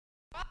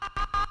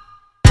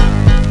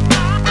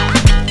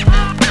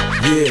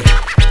Yeah.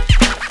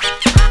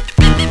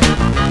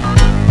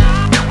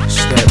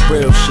 It's that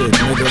real shit,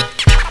 nigga.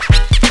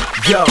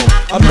 Yo,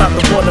 I'm not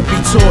the one to be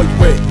toyed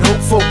with. No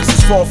Fokis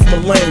is far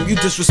from a lame. You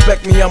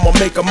disrespect me, I'ma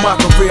make a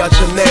mockery out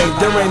your name.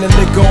 There ain't a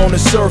nigga on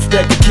this earth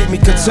that can keep me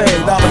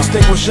contained. I'll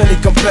extinguish any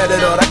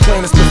competitor that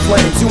claims the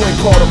flames. You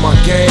ain't part of my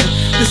game.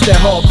 This that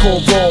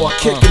hardcore raw. I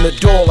kick in the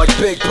door like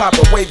Big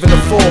Papa waving the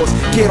fours.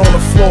 Get on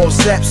the floor,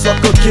 zap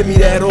sucker, give me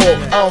that all.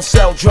 I don't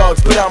sell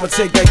drugs, but I'ma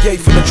take that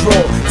gate from the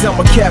drawer. Tell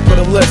my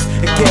capitalist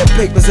and get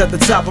papers at the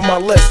top of my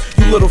list.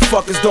 You little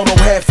fuckers don't know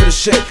half of the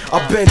shit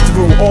I've been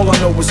through. All I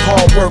know is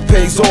hard work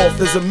pays off.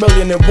 There's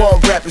 1,000,001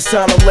 rap, it's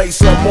time to lay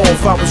some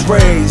off. I was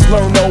raised,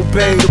 learn to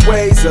obey the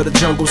ways of the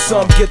jungle.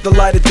 Some get the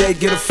light of day,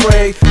 get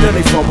afraid, then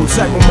they fumble,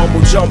 type of mumble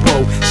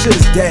jumbo. Shit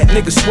is that,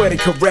 niggas swear they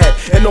can rap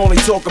and only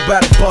talk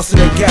about it busting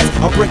their gas.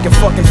 I'll break your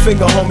fucking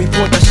finger, homie,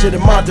 point that shit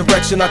in my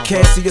direction. I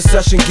can't see a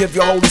session, give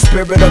your Holy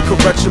Spirit a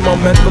correction. My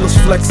mental is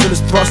flexing,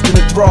 it's thrusting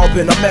and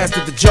throbbing. I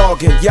mastered the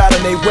jargon, yada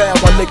they well,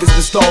 my niggas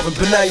been starving.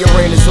 But now your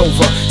reign is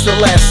over, it's the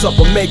last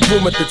supper, make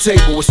room at the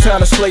table. It's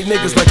time to slay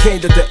niggas like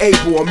Cain did the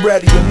Abel. I'm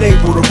ready and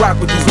able to rock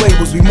with these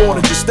labels, we more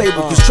than just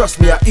stable. Cause trust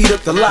me, I eat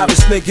up the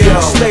livest nigga in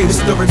the state. It's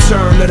the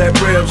return of that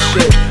real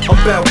shit. I'm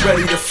about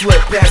ready to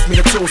flip, pass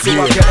me the tool so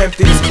I can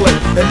empty this clip.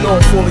 And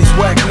know for these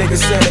whack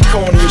niggas standing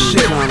corny as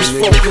shit. It's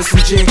Fokis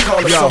and Gene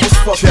Carter, so what's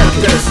fucking with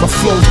this? My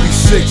flows be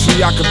sick,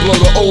 see I can blow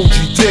the OG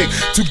dick.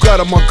 Two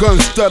gut on my gun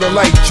stutter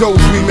like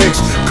Joe's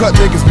remix. Cut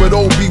niggas with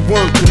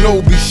Obi-Wan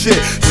Kenobi shit.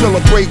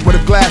 Celebrate with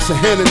a glass of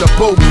hen and a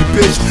bogey,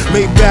 bitch.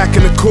 Made back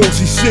in the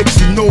Cozy-6,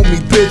 you know me,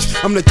 bitch.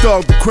 I'm the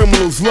dog the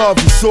criminals love.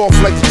 You soft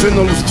like the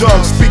general's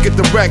drugs. Speak it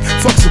direct,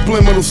 fuck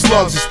subliminal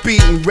slugs. You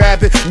speeding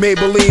rabbit,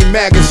 Maybelline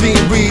magazine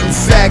reading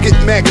faggot.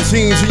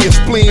 Magazines in your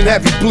spleen,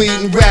 have you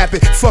bleeding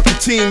rapid. Fucking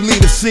team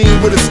lead a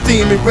scene with a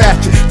steaming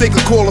ratchet. They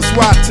could call a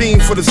SWAT team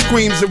for the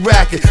screams and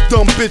racket.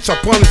 Dumb bitch, I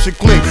punish and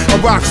click. I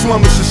rock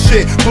slummers and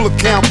shit. Bullet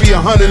count be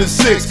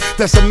 106.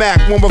 That's a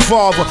Mac 1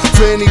 revolver.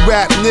 For any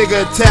rap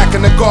nigga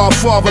attacking the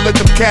Godfather, let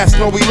them cats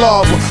know we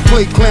lava.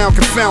 Play clown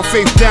can found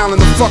face down in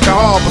the fucking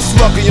harbor.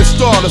 Slugging your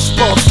starter,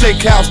 spark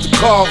steakhouse to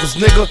Carvers,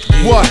 nigga.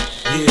 What?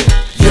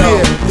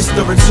 Yeah, it's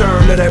the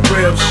return of that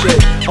real shit.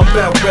 I'm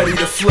about ready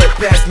to flip,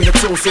 pass me the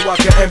tool so I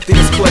can empty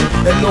this clip.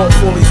 And know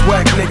for these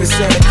whack niggas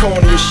standing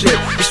corny as shit.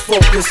 It's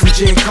Fokis and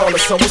Gene Carter,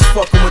 so what's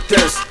fucking with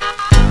this?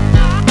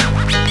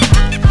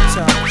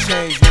 Time to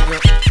change, nigga.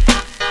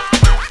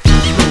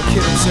 Little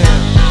kid in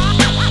town.